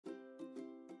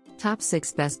Top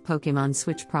 6 Best Pokémon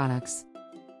Switch Products.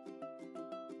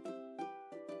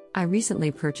 I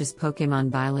recently purchased Pokémon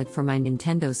Violet for my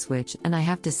Nintendo Switch, and I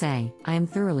have to say, I am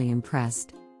thoroughly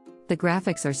impressed. The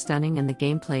graphics are stunning and the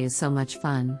gameplay is so much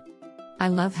fun. I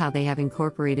love how they have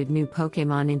incorporated new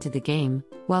Pokémon into the game,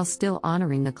 while still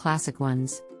honoring the classic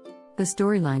ones. The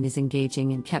storyline is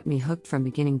engaging and kept me hooked from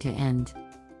beginning to end.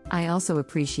 I also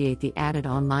appreciate the added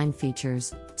online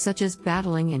features, such as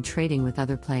battling and trading with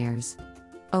other players.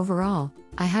 Overall,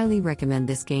 I highly recommend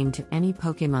this game to any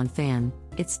Pokémon fan.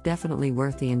 It's definitely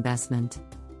worth the investment.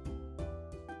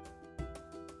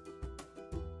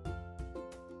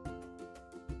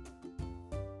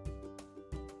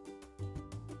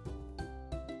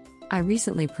 I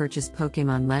recently purchased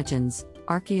Pokémon Legends,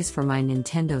 Arceus for my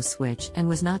Nintendo Switch and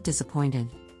was not disappointed.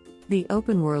 The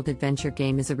open-world adventure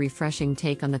game is a refreshing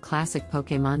take on the classic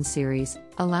Pokémon series,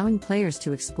 allowing players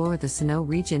to explore the Sinnoh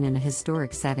region in a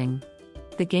historic setting.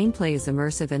 The gameplay is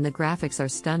immersive and the graphics are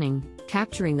stunning,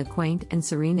 capturing the quaint and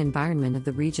serene environment of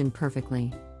the region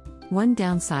perfectly. One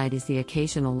downside is the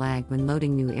occasional lag when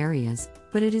loading new areas,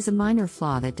 but it is a minor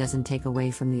flaw that doesn't take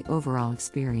away from the overall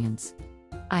experience.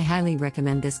 I highly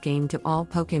recommend this game to all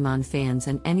Pokémon fans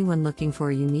and anyone looking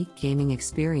for a unique gaming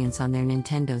experience on their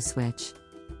Nintendo Switch.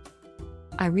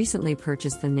 I recently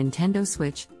purchased the Nintendo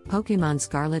Switch Pokémon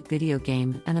Scarlet video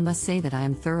game, and I must say that I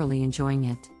am thoroughly enjoying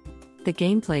it. The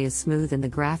gameplay is smooth and the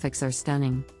graphics are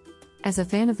stunning. As a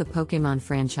fan of the Pokémon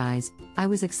franchise, I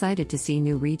was excited to see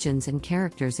new regions and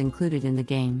characters included in the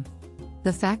game.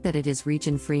 The fact that it is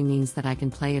region-free means that I can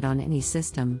play it on any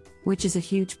system, which is a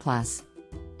huge plus.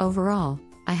 Overall,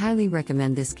 I highly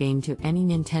recommend this game to any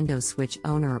Nintendo Switch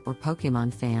owner or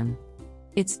Pokémon fan.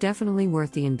 It's definitely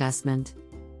worth the investment.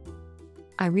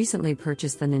 I recently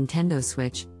purchased the Nintendo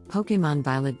Switch Pokémon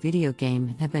Violet video game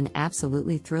and have been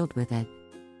absolutely thrilled with it.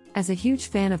 As a huge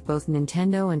fan of both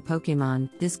Nintendo and Pokémon,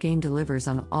 this game delivers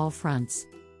on all fronts.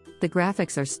 The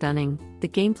graphics are stunning, the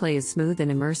gameplay is smooth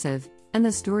and immersive, and the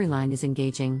storyline is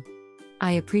engaging.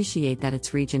 I appreciate that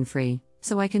it's region-free,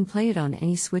 so I can play it on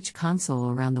any Switch console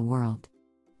around the world.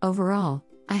 Overall,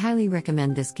 I highly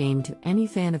recommend this game to any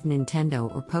fan of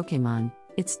Nintendo or Pokémon.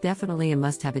 It's definitely a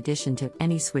must-have addition to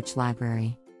any Switch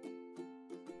library.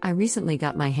 I recently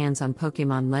got my hands on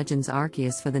Pokémon Legends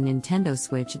Arceus for the Nintendo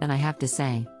Switch, and I have to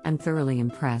say, I'm thoroughly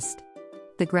impressed.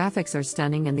 The graphics are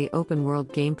stunning and the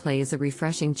open-world gameplay is a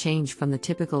refreshing change from the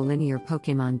typical linear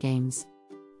Pokémon games.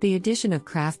 The addition of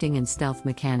crafting and stealth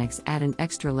mechanics add an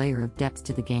extra layer of depth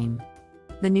to the game.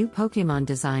 The new Pokémon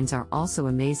designs are also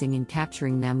amazing, and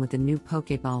capturing them with the new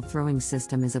Pokéball throwing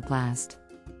system is a blast.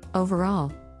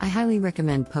 Overall, I highly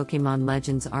recommend Pokémon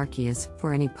Legends Arceus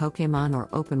for any Pokémon or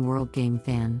open-world game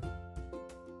fan.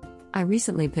 I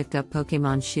recently picked up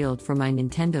Pokémon Shield for my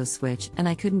Nintendo Switch, and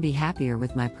I couldn't be happier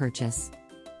with my purchase.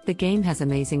 The game has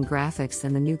amazing graphics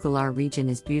and the new Galar region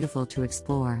is beautiful to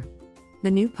explore.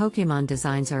 The new Pokémon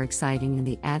designs are exciting, and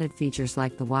the added features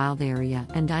like the Wild Area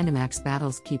and Dynamax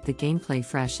battles keep the gameplay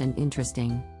fresh and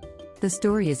interesting. The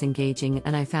story is engaging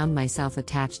and I found myself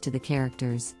attached to the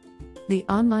characters. The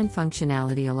online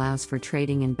functionality allows for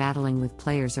trading and battling with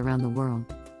players around the world.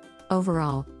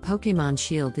 Overall, Pokémon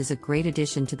Shield is a great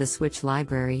addition to the Switch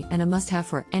library and a must-have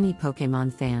for any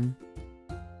Pokémon fan.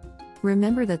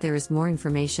 Remember that there is more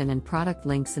information and product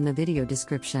links in the video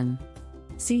description.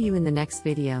 See you in the next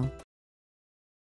video.